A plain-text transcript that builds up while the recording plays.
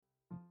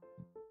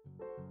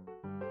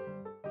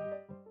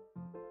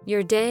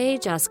your day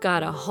just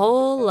got a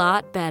whole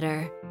lot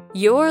better.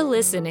 You're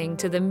listening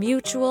to the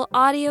Mutual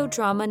Audio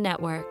Drama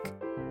Network.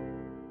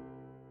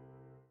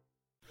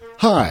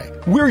 Hi,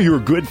 we're your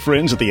good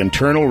friends at the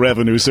Internal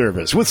Revenue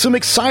Service with some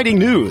exciting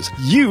news.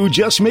 You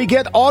just may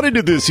get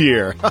audited this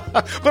year.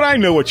 But I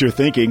know what you're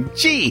thinking.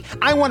 Gee,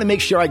 I want to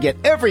make sure I get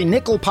every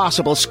nickel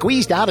possible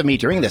squeezed out of me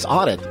during this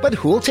audit. But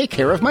who'll take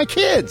care of my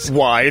kids?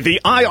 Why, the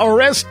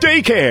IRS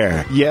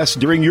Daycare. Yes,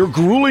 during your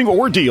grueling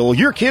ordeal,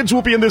 your kids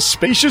will be in this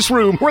spacious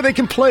room where they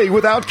can play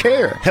without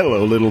care.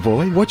 Hello, little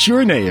boy. What's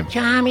your name?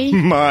 Tommy.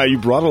 My, you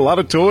brought a lot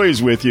of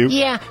toys with you.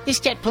 Yeah, this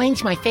jet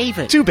plane's my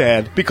favorite. Too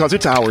bad, because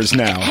it's ours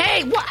now.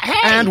 Hey, what? Hey!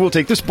 And we'll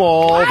take this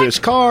ball, this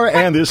car,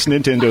 and this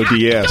Nintendo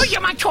DS. Those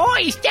are my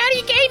toys.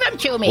 Daddy gave them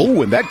to me.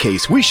 Oh, in that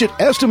case, we should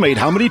estimate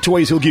how many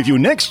toys he'll give you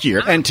next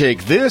year and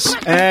take this,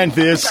 and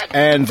this,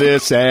 and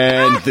this,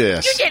 and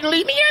this. You didn't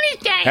leave me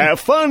anything. Have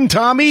fun,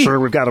 Tommy. Sir,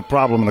 we've got a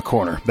problem in the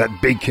corner. That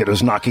big kid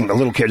is knocking the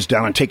little kids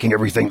down and taking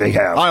everything they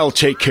have. I'll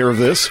take care of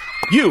this.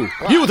 You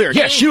there.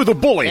 Yes, you the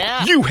bully.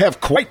 Yeah. You have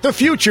quite the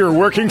future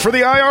working for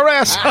the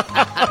IRS.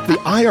 The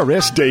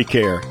IRS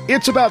Daycare.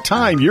 It's about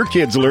time your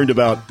kids learned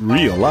about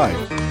real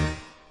life.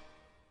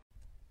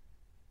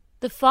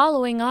 The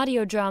following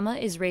audio drama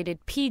is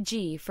rated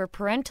PG for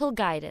parental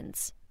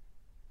guidance.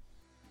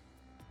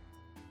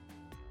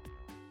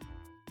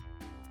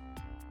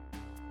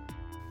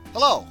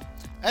 Hello,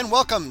 and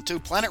welcome to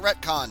Planet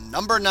Retcon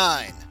number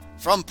 9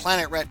 from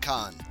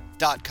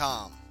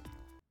planetretcon.com.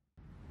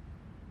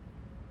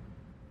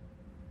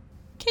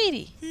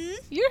 Katie,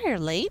 you're here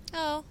late.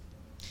 Oh,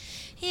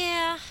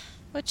 yeah,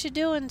 What you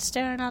doing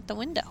staring out the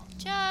window?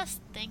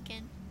 just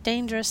thinking.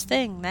 Dangerous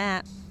thing,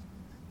 that.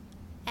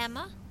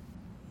 Emma,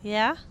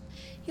 Yeah?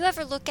 you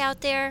ever look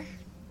out there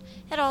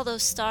at all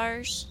those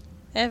stars?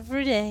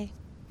 Every day.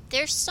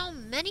 There's so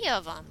many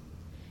of them,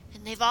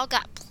 and they've all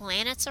got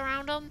planets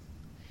around them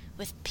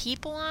with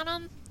people on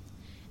them.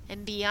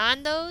 And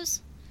beyond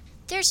those,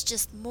 there's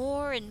just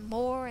more and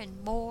more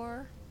and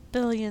more.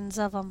 Billions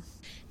of them.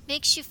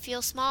 Makes you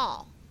feel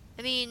small.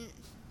 I mean,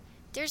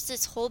 there's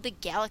this whole big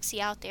galaxy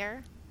out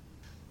there.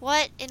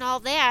 What in all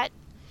that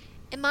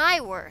am I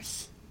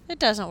worth? It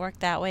doesn't work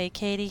that way,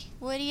 Katie.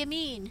 What do you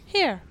mean?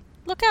 Here,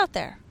 look out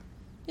there.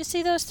 You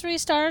see those 3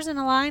 stars in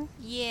a line?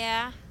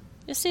 Yeah,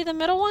 You see the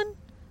middle one?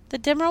 The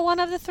dimmer one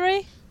of the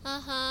 3?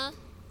 uh-huh.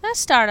 That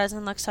star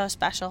doesn't look so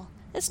special.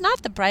 It's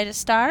not the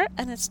brightest star,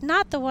 and it's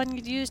not the one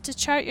you'd use to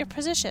chart your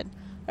position,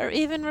 or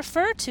even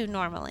refer to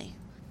normally.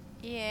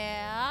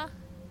 Yeah.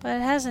 But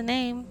it has a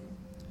name.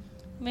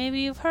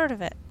 Maybe you've heard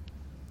of it.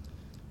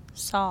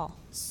 Sol.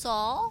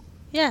 Sol?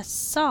 Yes,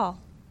 Sol.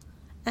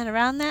 And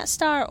around that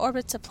star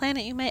orbits a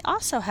planet you may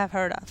also have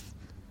heard of.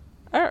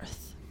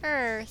 Earth.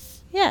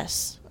 Earth.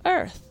 Yes,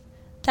 Earth.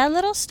 That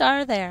little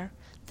star there,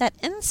 that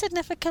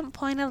insignificant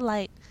point of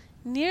light,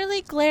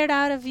 nearly glared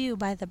out of view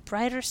by the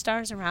brighter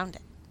stars around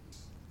it.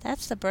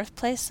 That's the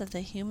birthplace of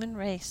the human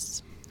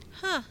race.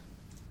 Huh.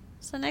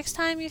 So next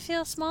time you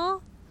feel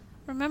small,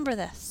 remember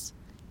this.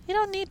 You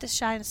don't need to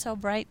shine so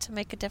bright to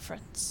make a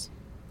difference.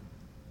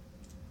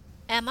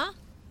 Emma,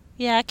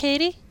 Yeah,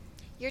 Katie?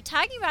 you're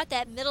talking about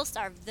that middle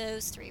star of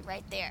those 3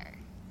 right there.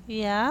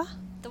 Yeah?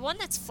 The one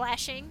that's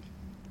flashing?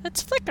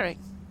 It's flickering.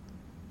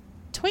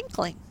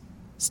 Twinkling.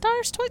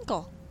 Stars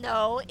twinkle.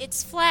 No,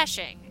 it's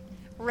flashing.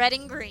 Red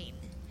and green.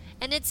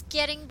 And it's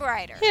getting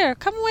brighter. Here,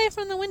 come away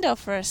from the window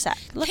for a sec.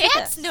 Look at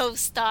That's this. no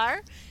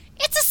star.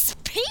 It's a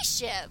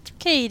spaceship.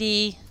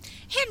 Katie.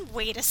 And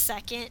wait a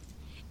second.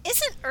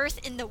 Isn't Earth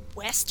in the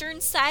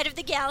western side of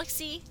the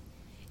galaxy?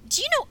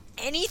 Do you know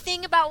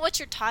anything about what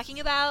you're talking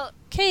about?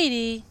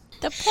 Katie,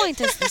 the point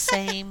is the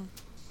same.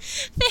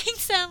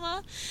 Thanks,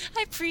 Emma.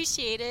 I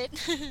appreciate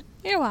it.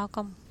 You're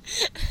welcome.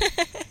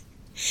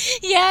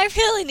 Yeah, I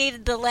really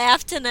needed the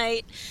laugh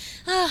tonight.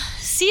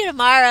 See you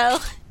tomorrow.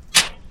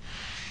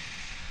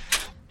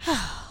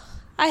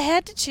 I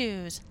had to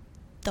choose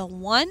the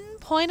one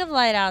point of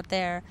light out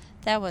there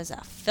that was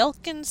a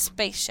Falcon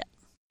spaceship.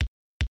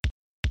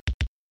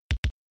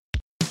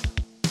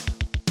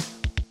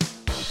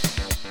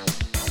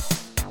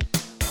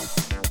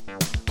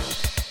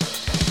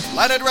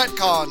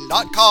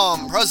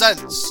 PlanetRetcon.com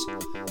presents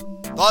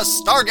The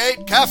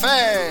Stargate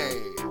Cafe.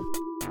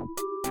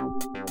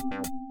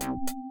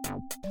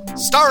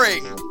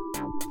 Starring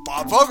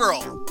Bob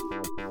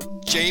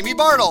Fogerl, Jamie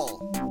Bartle,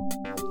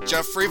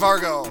 Jeffrey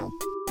Vargo,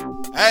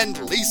 and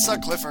Lisa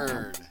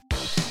Clifford.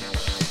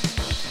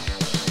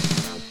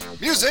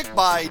 Music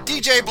by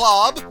DJ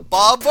Blob,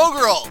 Bob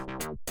Fogerl.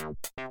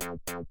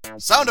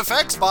 Sound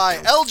effects by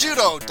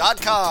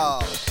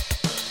ljudo.com.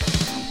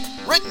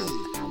 Written,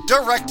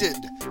 directed,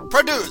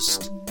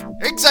 produced,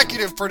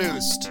 executive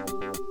produced.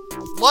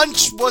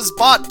 Lunch was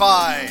bought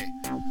by,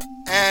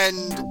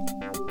 and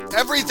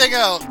everything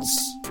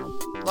else,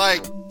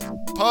 like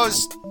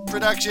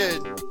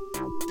post-production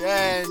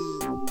and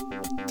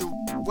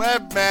the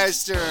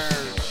webmaster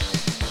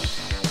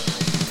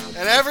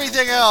and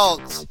everything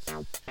else.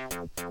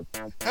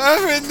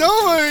 I mean,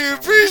 nobody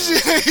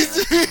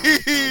appreciates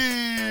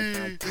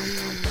me.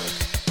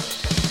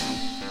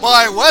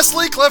 By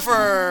Wesley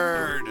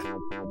Clifford.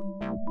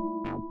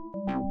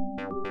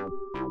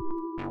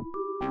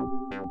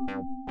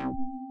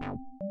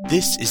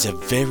 This is a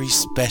very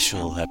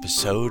special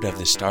episode of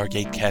the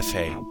Stargate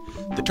Cafe.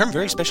 The term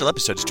very special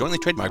episode is jointly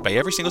trademarked by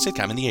every single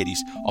sitcom in the 80s.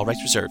 All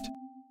rights reserved.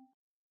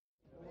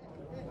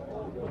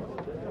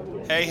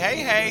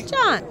 Hey.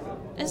 John,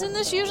 isn't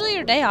this usually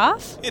your day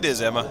off? It is,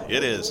 Emma.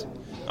 It is.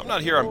 I'm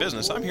not here on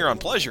business. I'm here on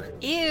pleasure.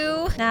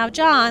 Ew. Now,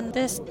 John,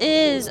 this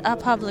is a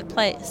public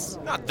place.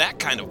 Not that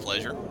kind of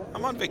pleasure.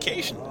 I'm on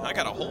vacation. I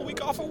got a whole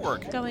week off of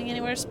work. Going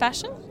anywhere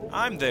special?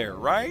 I'm there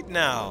right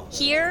now.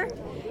 Here?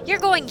 You're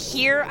going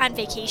here on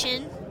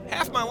vacation?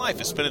 Half my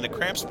life is spent in a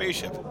cramped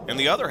spaceship, and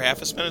the other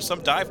half is spent in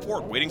some dive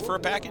port waiting for a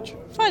package.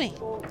 Funny.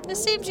 It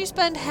seems you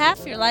spend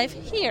half your life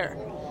here,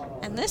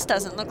 and this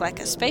doesn't look like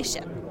a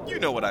spaceship. You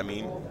know what I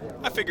mean.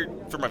 I figured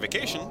for my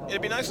vacation,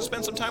 it'd be nice to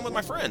spend some time with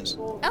my friends.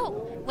 Oh,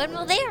 when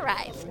will they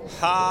arrive?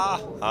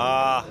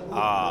 Ha.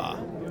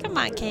 Come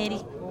on,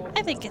 Katie.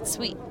 I think it's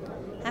sweet.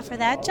 And for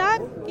that,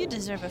 John, you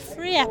deserve a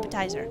free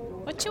appetizer.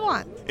 What you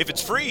want? If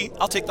it's free,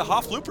 I'll take the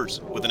Hoff Loopers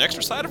with an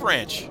extra side of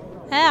ranch.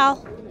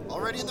 Hal.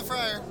 Already in the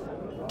fryer.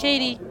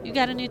 Katie, you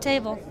got a new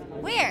table.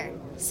 Where?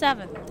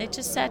 7. They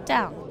just sat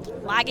down.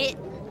 Log it.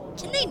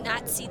 Can they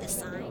not see the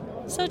sign?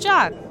 So,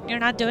 John, you're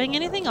not doing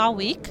anything all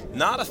week?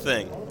 Not a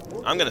thing.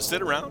 I'm going to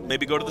sit around,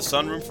 maybe go to the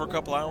sunroom for a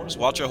couple hours,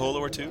 watch a holo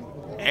or two.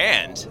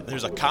 And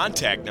there's a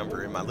contact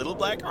number in my little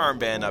black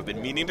armband I've been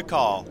meaning to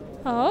call.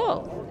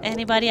 Oh,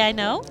 anybody I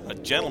know? A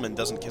gentleman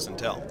doesn't kiss and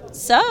tell.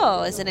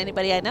 So, is it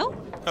anybody I know?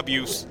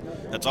 Abuse.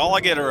 That's all I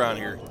get around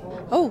here.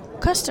 Oh,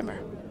 customer.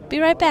 Be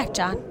right back,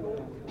 John.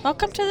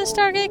 Welcome to the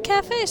Stargate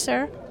Cafe,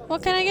 sir.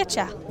 What can I get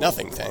ya?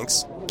 Nothing,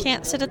 thanks.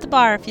 Can't sit at the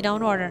bar if you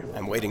don't order.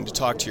 I'm waiting to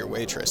talk to your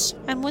waitress.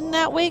 And wouldn't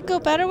that wait go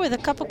better with a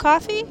cup of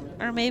coffee?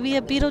 Or maybe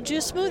a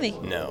Beetlejuice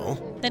smoothie?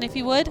 No. Then if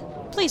you would,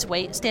 please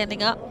wait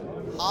standing up.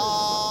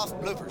 Hoff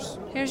bloopers.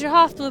 Here's your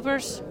Hoff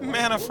bloopers.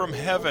 Manna from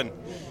heaven.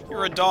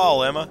 You're a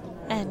doll, Emma.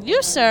 And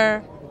you,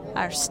 sir,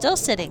 are still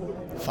sitting.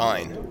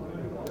 Fine.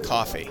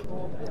 Coffee.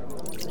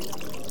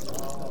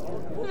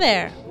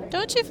 There.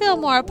 Don't you feel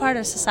more a part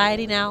of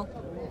society now?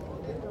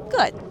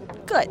 Good.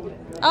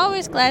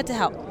 Always glad to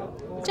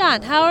help.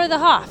 John, how are the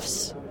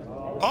Hoffs?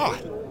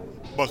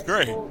 But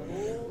great.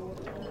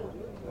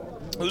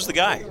 Who's the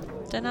guy?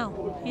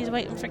 Dunno. He's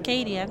waiting for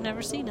Katie. I've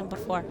never seen him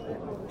before.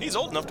 He's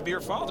old enough to be her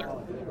father.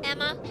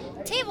 Emma,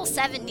 table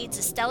 7 needs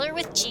a Stellar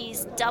with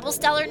cheese, double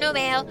Stellar no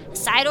mayo, a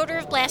side order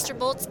of blaster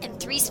bolts, and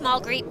 3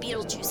 small grape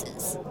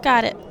Beetlejuices.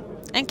 Got it.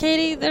 And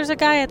Katie, there's a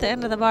guy at the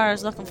end of the bar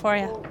who's looking for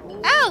you.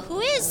 Oh,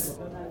 who is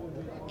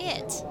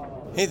it?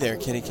 Hey there,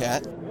 kitty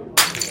cat.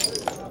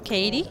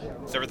 Katie?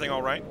 Is everything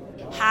all right?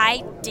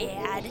 Hi,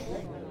 Dad.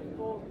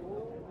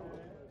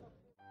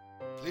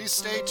 Please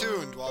stay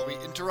tuned while we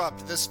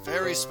interrupt this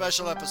very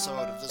special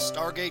episode of the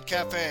Stargate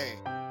Cafe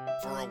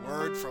for a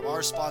word from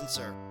our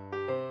sponsor,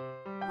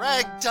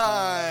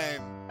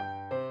 Ragtime!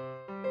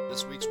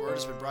 This week's word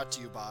has been brought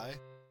to you by...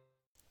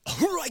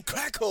 Who like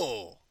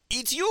Crackle?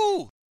 It's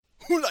you!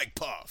 Who like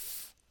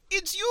Puff?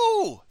 It's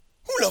you!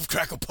 Who love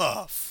Crackle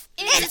Puff?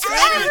 It's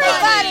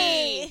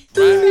everybody!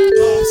 Crackle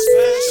Puff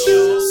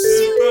special,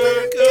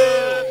 super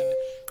good.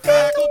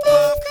 Crackle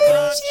Puff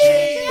crunchy,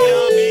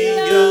 yummy,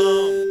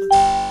 yum.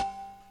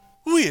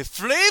 With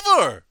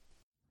flavor!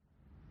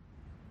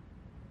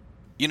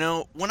 You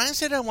know, when I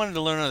said I wanted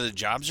to learn other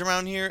jobs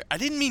around here, I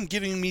didn't mean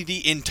giving me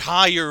the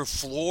entire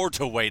floor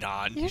to wait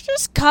on. You're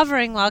just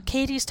covering while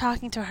Katie's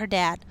talking to her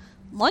dad.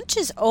 Lunch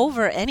is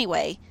over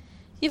anyway.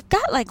 You've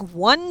got like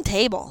 1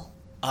 table.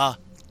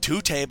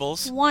 2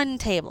 tables. 1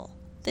 table.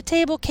 The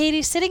table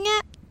Katie's sitting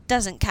at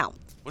doesn't count.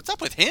 What's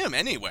up with him,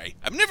 anyway?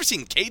 I've never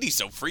seen Katie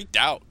so freaked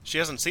out. She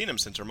hasn't seen him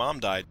since her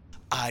mom died.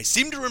 I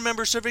seem to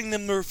remember serving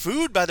them their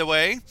food, by the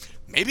way.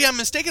 Maybe I'm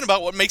mistaken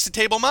about what makes the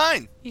table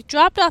mine. You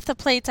dropped off the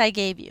plates I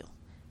gave you.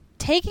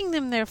 Taking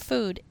them their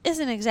food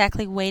isn't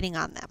exactly waiting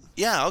on them.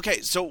 Yeah,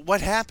 okay, so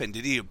what happened?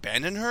 Did he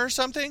abandon her or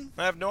something?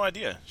 I have no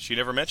idea. She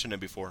never mentioned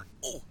it before.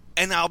 Oh,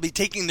 and I'll be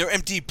taking their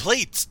empty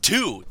plates,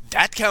 too.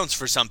 That counts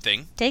for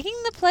something.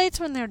 Taking the plates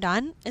when they're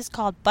done is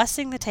called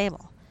bussing the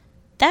table.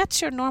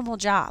 That's your normal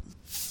job.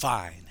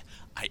 Fine.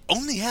 I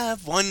only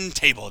have 1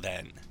 table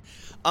then.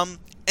 And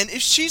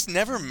if she's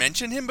never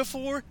mentioned him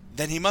before,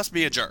 then he must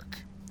be a jerk.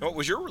 What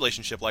was your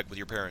relationship like with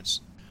your parents?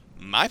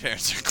 My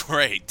parents are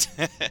great.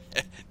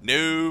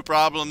 No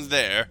problems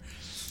there.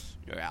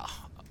 Well,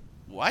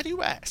 why do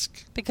you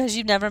ask? Because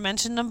you've never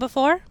mentioned them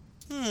before?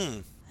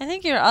 I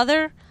think your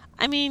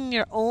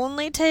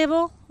only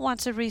table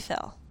wants a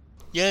refill.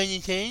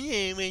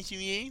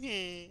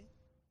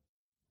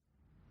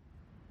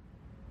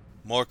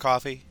 More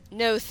coffee?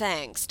 No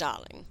thanks,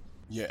 darling.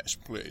 Yes,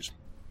 please.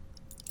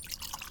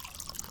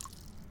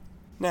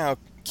 Now,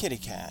 kitty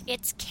cat.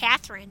 It's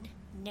Catherine,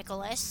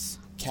 Nicholas.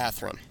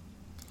 Catherine.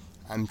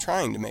 I'm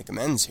trying to make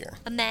amends here.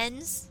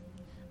 Amends?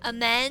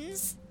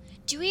 Amends?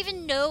 Do you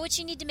even know what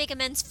you need to make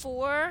amends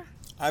for?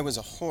 I was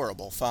a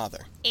horrible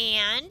father.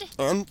 And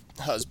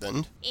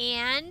husband.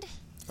 And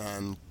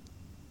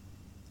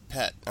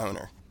pet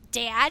owner.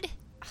 Dad?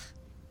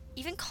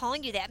 Even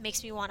calling you that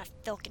makes me want to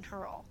filk and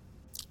hurl.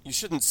 You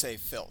shouldn't say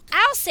filk.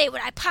 I'll say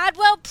what I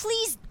well,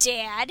 please,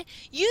 Dad.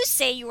 You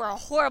say you were a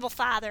horrible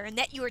father and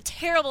that you were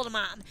terrible to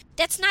Mom.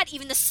 That's not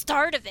even the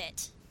start of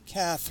it.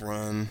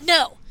 Catherine.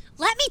 No,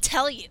 let me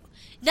tell you.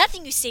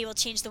 Nothing you say will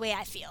change the way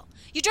I feel.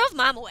 You drove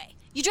Mom away.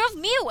 You drove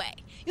me away.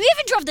 You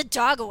even drove the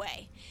dog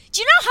away.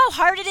 Do you know how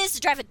hard it is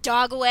to drive a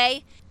dog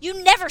away?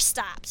 You never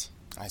stopped.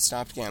 I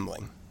stopped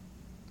gambling.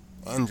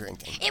 And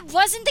drinking. It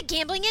wasn't the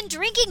gambling and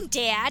drinking,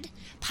 Dad.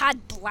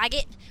 Pod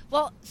Blaggett.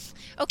 Well,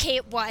 okay,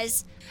 it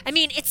was. I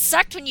mean, it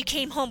sucked when you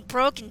came home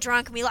broke and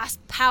drunk and we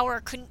lost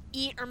power, couldn't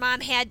eat, or Mom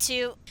had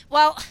to.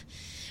 Well,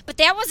 but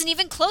that wasn't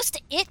even close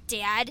to it,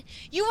 Dad.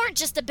 You weren't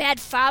just a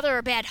bad father or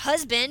a bad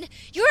husband.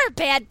 You were a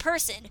bad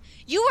person.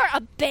 You were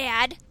a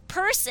bad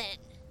person.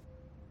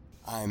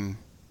 I'm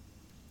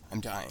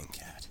dying,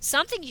 Cat.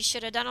 Something you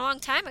should have done a long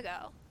time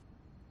ago.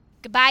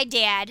 Goodbye,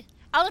 Dad.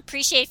 I'll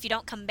appreciate if you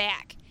don't come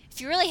back.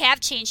 If you really have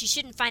changed, you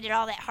shouldn't find it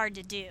all that hard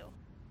to do.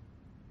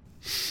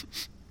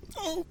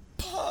 Oh,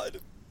 Pod.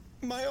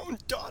 My own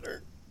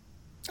daughter.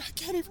 I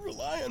can't even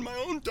rely on my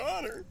own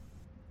daughter.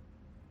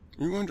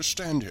 You're going to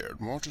stand here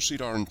and watch us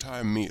eat our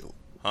entire meal.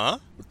 Huh?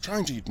 We're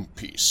trying to eat in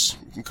peace.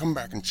 You can come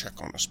back and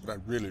check on us, but I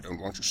really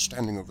don't want you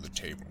standing over the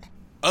table.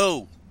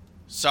 Oh,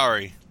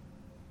 sorry.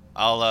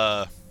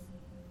 I'll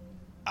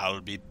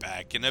be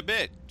back in a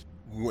bit.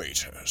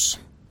 Waiters.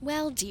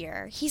 Well,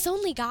 dear, he's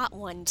only got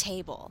one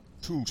table.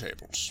 2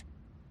 tables.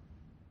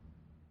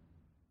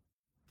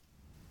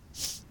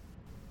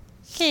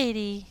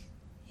 Katie,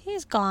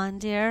 he's gone,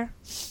 dear.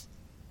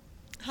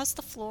 How's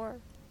the floor?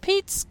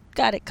 Pete's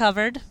got it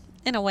covered,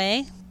 in a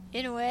way.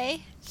 In a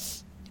way?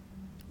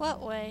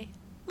 What way?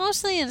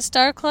 Mostly in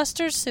star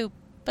cluster soup,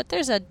 but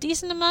there's a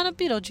decent amount of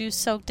Beetlejuice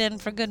soaked in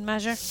for good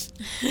measure.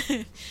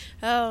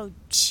 Oh,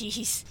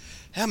 jeez.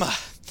 Emma,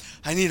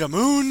 I need a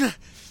moon.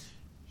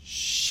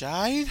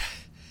 Shine?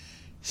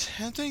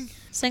 Something?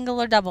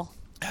 Single or double?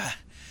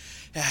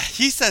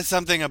 He said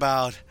something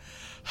about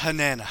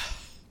Hanana.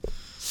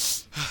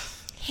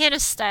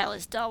 Hannah's style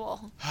is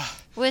double.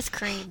 With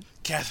cream.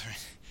 Catherine,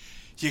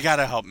 you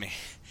gotta help me.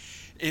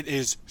 It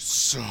is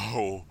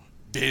so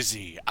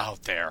busy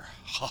out there.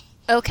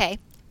 Okay,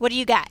 what do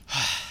you got?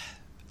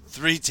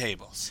 3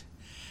 tables.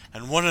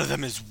 And one of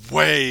them is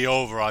way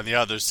over on the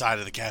other side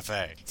of the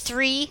cafe.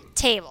 3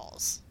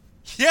 tables.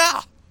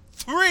 Yeah,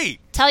 3.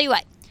 Tell you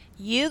what,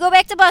 you go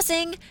back to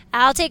bussing,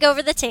 I'll take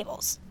over the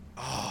tables.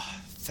 Oh,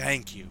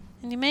 thank you.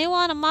 And you may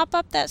want to mop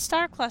up that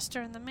star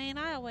cluster in the main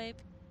aisleway.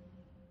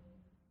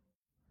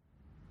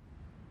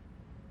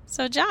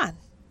 So, John,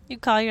 you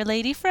call your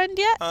lady friend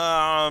yet?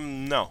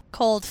 No.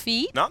 Cold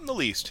feet? Not in the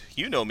least.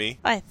 You know me.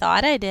 I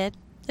thought I did.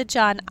 The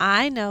John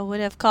I know would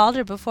have called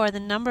her before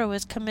the number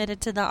was committed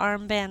to the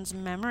armband's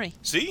memory.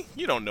 See?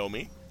 You don't know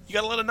me. You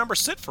gotta let a number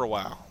sit for a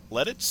while.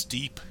 Let it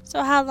steep.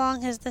 So how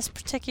long has this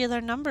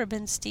particular number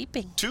been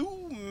steeping?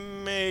 2,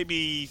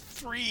 maybe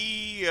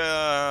 3,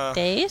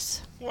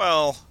 Days?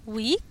 Well...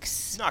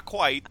 Weeks? Not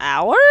quite.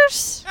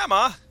 Hours?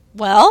 Emma!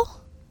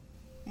 Well?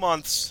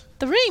 Months.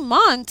 3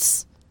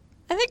 months?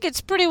 I think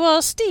it's pretty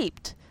well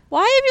steeped.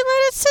 Why have you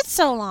let it sit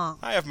so long?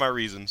 I have my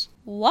reasons.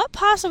 What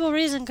possible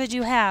reason could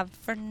you have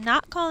for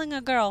not calling a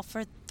girl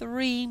for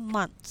 3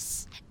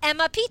 months?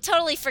 Emma, Pete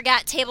totally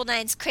forgot Table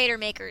 9's Crater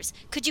Makers.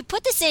 Could you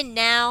put this in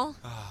now?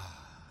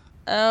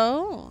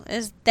 Oh,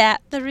 is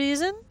that the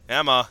reason?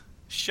 Emma,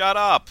 shut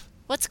up.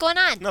 What's going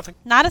on? Nothing.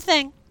 Not a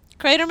thing.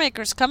 Crater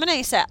Makers coming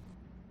ASAP.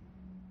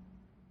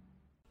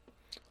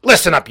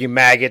 Listen up, you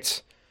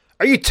maggots.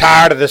 Are you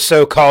tired of the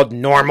so-called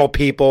normal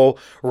people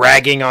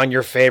ragging on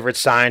your favorite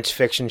science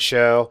fiction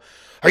show?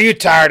 Are you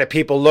tired of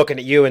people looking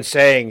at you and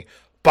saying,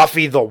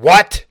 Buffy the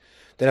what?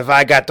 Then have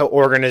I got the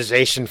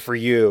organization for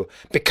you.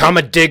 Become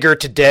a digger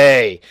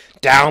today.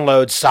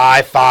 Download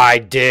Sci-Fi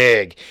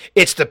Dig.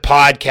 It's the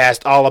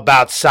podcast all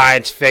about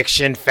science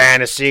fiction,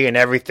 fantasy, and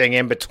everything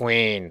in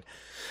between.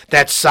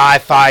 That's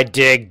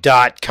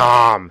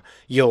sci-fi-dig.com.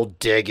 You'll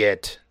dig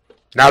it.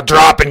 Now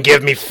drop and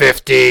give me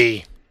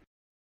 50.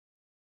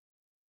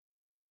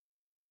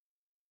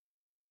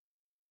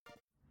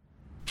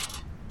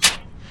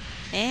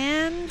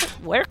 And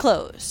we're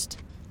closed.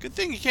 Good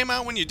thing you came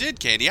out when you did,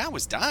 Candy. I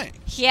was dying.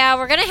 Yeah,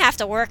 we're gonna have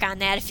to work on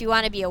that if you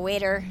want to be a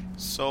waiter.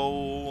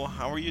 So,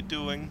 how are you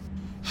doing?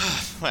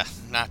 Well,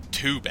 not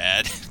too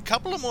bad. A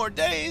couple of more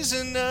days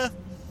and,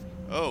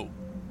 Oh.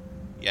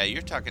 Yeah,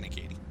 you're talking to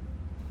Katie.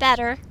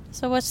 Better.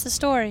 So what's the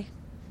story?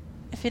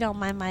 If you don't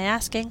mind my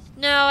asking.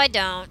 No, I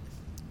don't.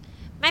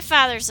 My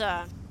father's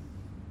a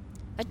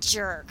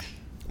jerk.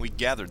 We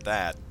gathered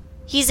that.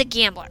 He's a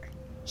gambler.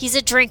 He's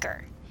a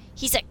drinker.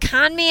 He's a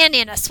con man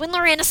and a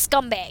swindler and a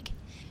scumbag.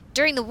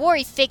 During the war,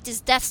 he faked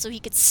his death so he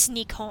could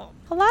sneak home.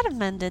 A lot of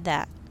men did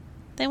that.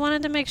 They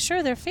wanted to make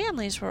sure their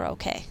families were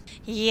okay.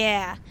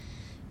 Yeah,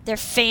 their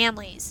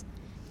families.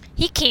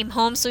 He came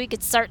home so he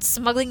could start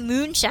smuggling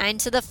moonshine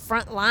to the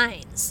front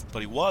lines.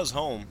 But he was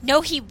home.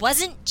 No, he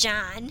wasn't,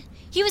 John.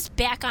 He was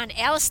back on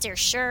Alistair,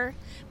 sure.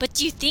 But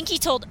do you think he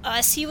told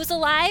us he was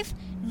alive?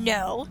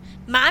 No.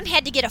 Mom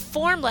had to get a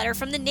form letter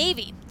from the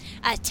Navy.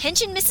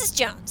 Attention, Mrs.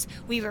 Jones.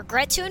 We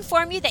regret to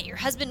inform you that your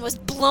husband was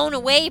blown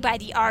away by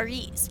the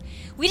REs.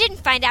 We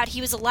didn't find out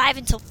he was alive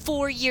until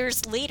 4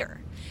 years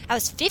later. I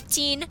was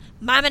 15,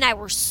 Mom and I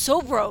were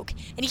so broke,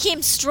 and he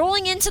came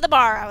strolling into the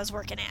bar I was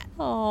working at.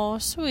 Oh,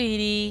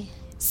 sweetie.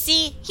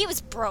 See, he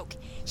was broke.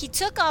 He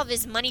took all of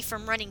his money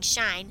from running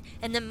Shine,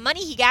 and the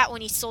money he got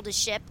when he sold his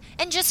ship,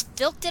 and just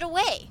filked it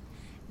away.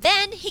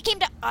 Then he came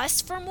to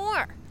us for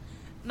more.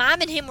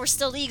 Mom and him were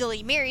still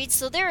legally married,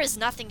 so there is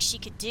nothing she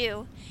could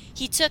do.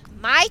 He took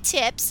my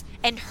tips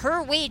and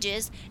her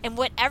wages, and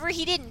whatever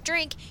he didn't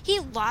drink, he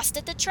lost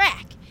at the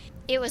track.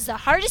 It was the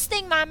hardest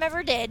thing Mom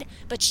ever did,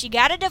 but she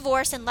got a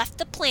divorce and left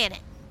the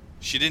planet.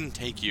 She didn't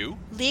take you?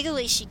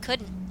 Legally, she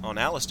couldn't. On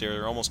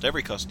Alistair, almost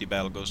every custody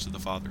battle goes to the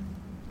father.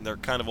 They're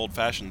kind of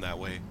old-fashioned that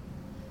way.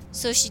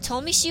 So she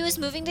told me she was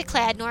moving to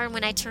Cladnor, and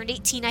when I turned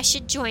 18, I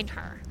should join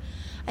her.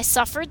 I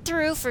suffered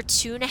through for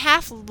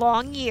 2.5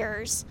 long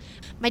years,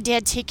 my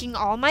dad taking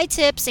all my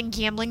tips and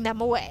gambling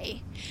them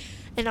away.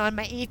 And on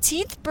my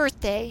 18th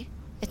birthday,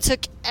 I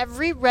took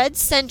every red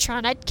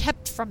Centron I'd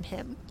kept from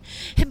him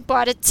and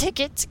bought a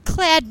ticket to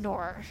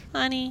Cladnor.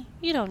 Honey,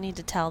 you don't need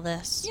to tell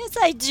this. Yes,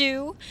 I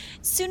do.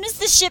 As soon as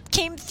the ship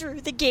came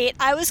through the gate,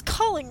 I was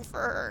calling for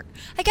her.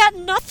 I got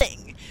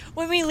nothing.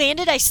 When we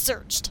landed, I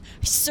searched.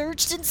 I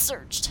searched and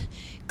searched.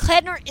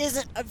 Cladnor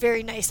isn't a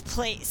very nice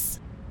place.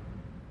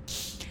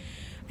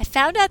 I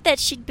found out that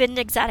she'd been an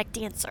exotic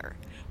dancer.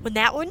 When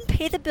that wouldn't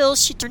pay the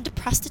bills, she turned to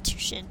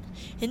prostitution.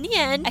 In the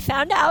end, I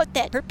found out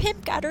that her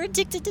pimp got her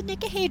addicted to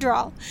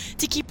Nicahedral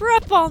to keep her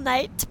up all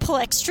night to pull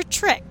extra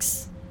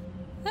tricks.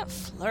 That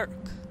flirk.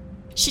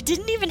 She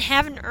didn't even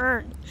have an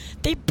urn.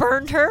 They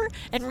burned her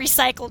and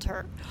recycled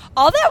her.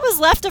 All that was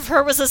left of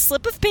her was a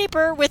slip of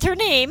paper with her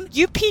name,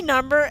 UP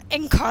number,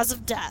 and cause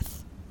of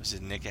death. Was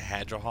it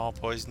Nicahedral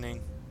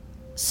poisoning?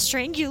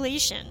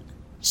 Strangulation.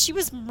 She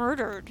was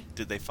murdered.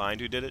 Did they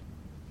find who did it?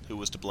 Who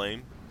was to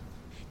blame?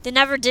 They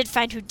never did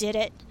find who did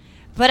it,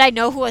 but I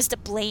know who was to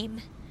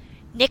blame.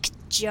 Nick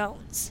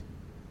Jones.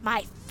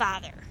 My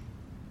father.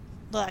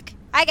 Look,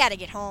 I gotta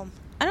get home.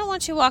 I don't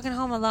want you walking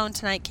home alone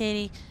tonight,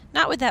 Katie.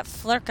 Not with that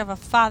flirk of a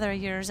father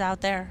of yours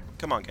out there.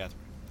 Come on, Catherine.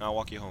 I'll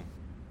walk you home.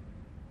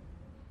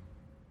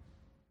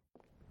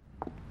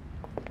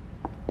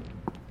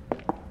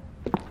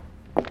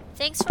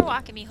 Thanks for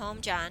walking me home,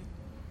 John.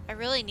 I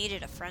really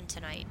needed a friend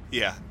tonight.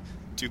 Yeah.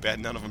 Too bad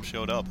none of them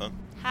showed up, huh?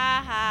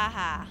 Ha ha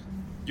ha.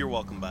 You're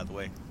welcome, by the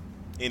way.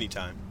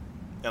 Anytime.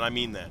 And I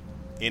mean that.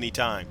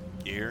 Anytime.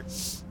 You hear?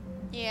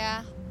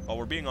 Yeah. While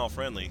we're being all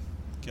friendly,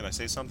 can I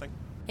say something?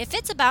 If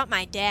it's about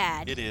my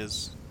dad... It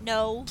is.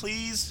 No.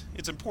 Please?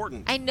 It's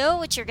important. I know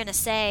what you're gonna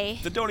say.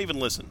 Then don't even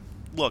listen.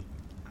 Look,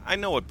 I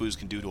know what booze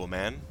can do to a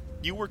man.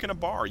 You work in a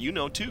bar. You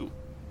know, too.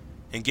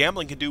 And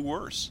gambling can do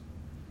worse.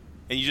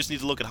 And you just need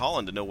to look at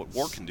Holland to know what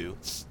war can do.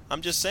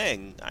 I'm just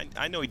saying,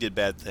 I know he did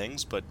bad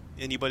things, but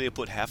anybody who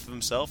put half of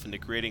himself into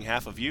creating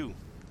half of you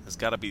has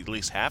got to be at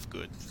least half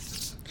good.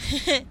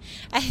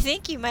 I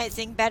think you might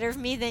think better of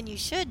me than you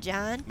should,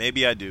 John.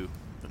 Maybe I do,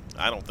 but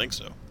I don't think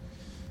so.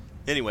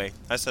 Anyway,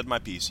 I said my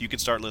piece. You can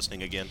start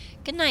listening again.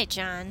 Good night,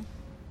 John.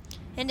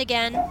 And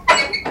again,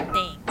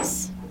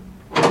 thanks.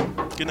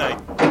 Good night.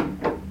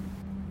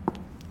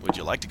 Would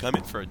you like to come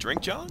in for a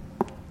drink, John?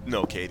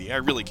 No, Katie, I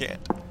really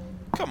can't.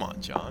 Come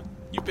on, John.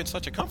 You've been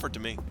such a comfort to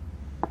me.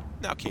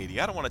 Now,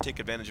 Katie, I don't want to take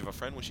advantage of a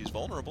friend when she's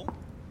vulnerable.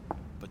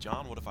 But,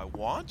 John, what if I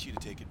want you to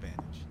take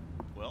advantage?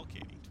 Well,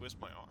 Katie, twist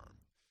my arm.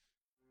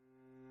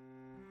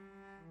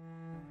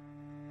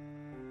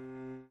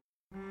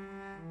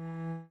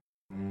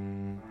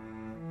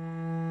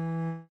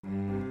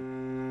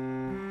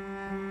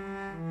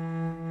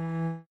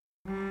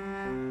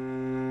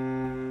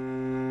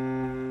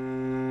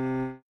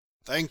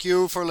 Thank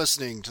you for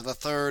listening to the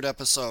 3rd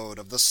episode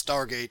of the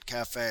Stargate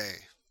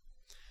Cafe.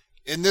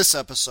 In this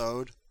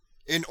episode,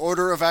 in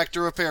order of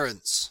actor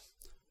appearance,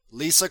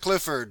 Lisa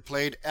Clifford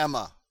played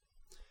Emma,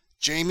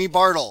 Jamie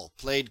Bartle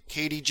played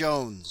Katie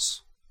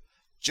Jones,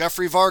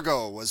 Jeffrey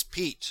Vargo was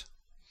Pete,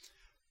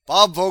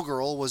 Bob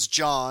Vogerl was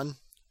John,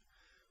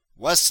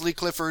 Wesley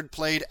Clifford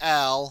played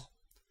Al,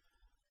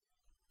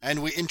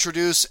 and we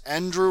introduce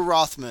Andrew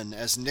Rothman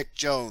as Nick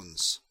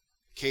Jones,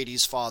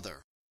 Katie's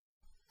father.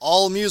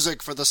 All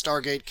music for the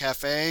Stargate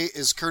Cafe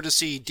is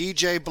courtesy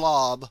DJ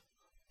Blob,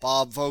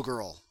 Bob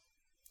Vogerl.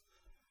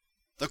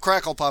 The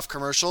Crackle Puff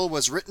commercial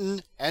was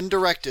written and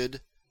directed,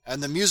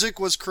 and the music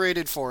was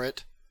created for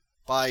it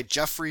by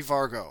Jeffrey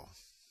Vargo.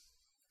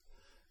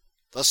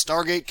 The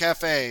Stargate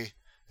Cafe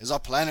is a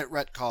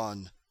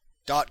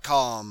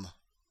PlanetRetcon.com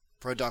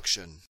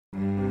production.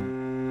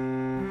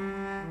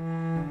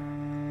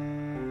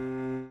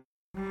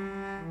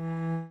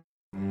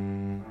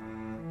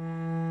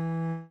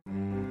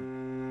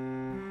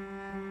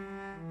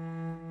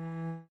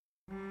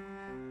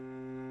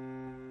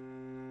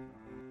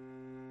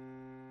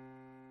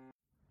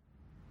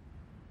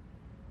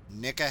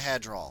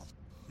 Nicahedral.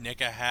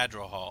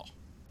 Nicahedral.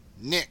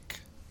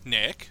 Nick.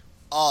 Nick.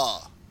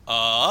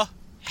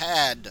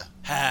 Had.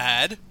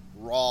 Had.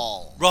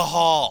 Rawl.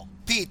 Rahal.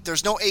 Pete,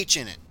 there's no H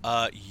in it.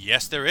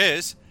 Yes there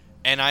is.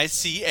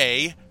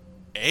 Nicahadrol.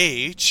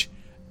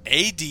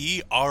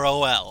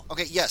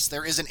 Okay, yes,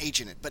 there is an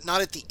H in it, but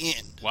not at the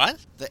end. What?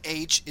 The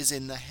H is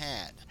in the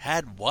had.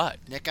 Had what?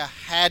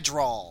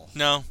 Nicahadrol.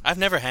 No, I've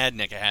never had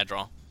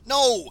Nicahadrol.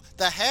 No,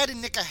 the had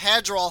in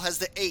Nicahadrol has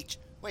the H.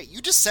 Wait,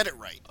 you just said it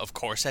right. Of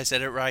course I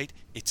said it right.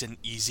 It's an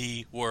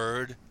easy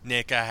word,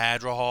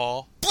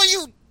 Nicahadrol. But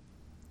you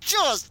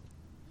just...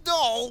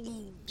 No,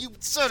 you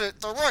said it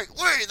the right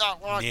way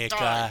that one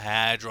time.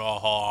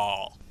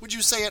 Nicahadrol. Would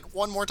you say it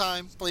one more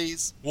time,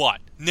 please?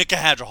 What?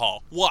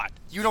 Nicahadrol. What?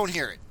 You don't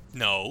hear it.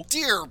 No.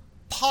 Dear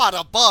pot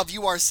above,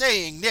 you are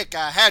saying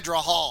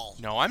Nicahadrol.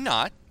 No, I'm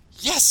not.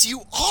 Yes,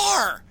 you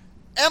are.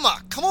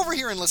 Emma, come over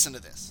here and listen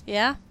to this.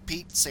 Yeah?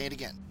 Pete, say it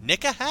again.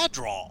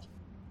 Nicahadrol.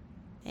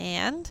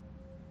 And?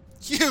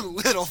 You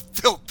little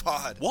filth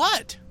pod.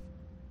 What?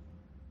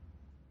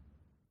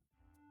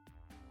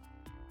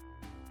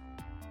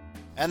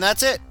 And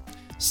that's it.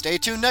 Stay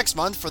tuned next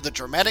month for the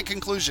dramatic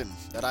conclusion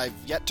that I've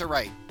yet to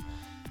write.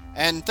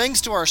 And thanks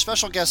to our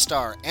special guest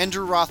star,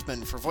 Andrew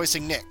Rothman, for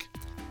voicing Nick.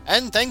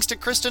 And thanks to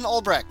Kristen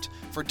Ulbrecht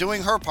for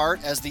doing her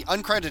part as the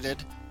uncredited,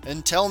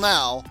 until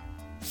now,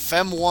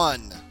 Fem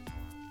 1.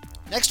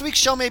 Next week's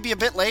show may be a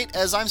bit late,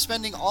 as I'm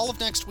spending all of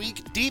next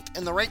week deep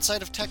in the right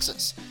side of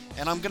Texas,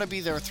 and I'm going to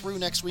be there through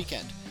next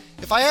weekend.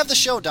 If I have the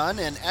show done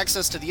and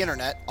access to the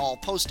internet, I'll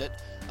post it.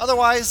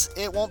 Otherwise,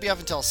 it won't be up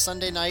until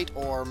Sunday night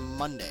or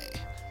Monday.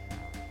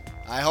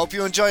 I hope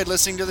you enjoyed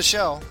listening to the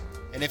show,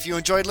 and if you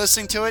enjoyed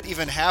listening to it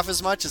even half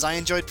as much as I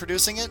enjoyed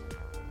producing it,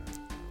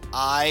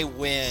 I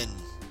win.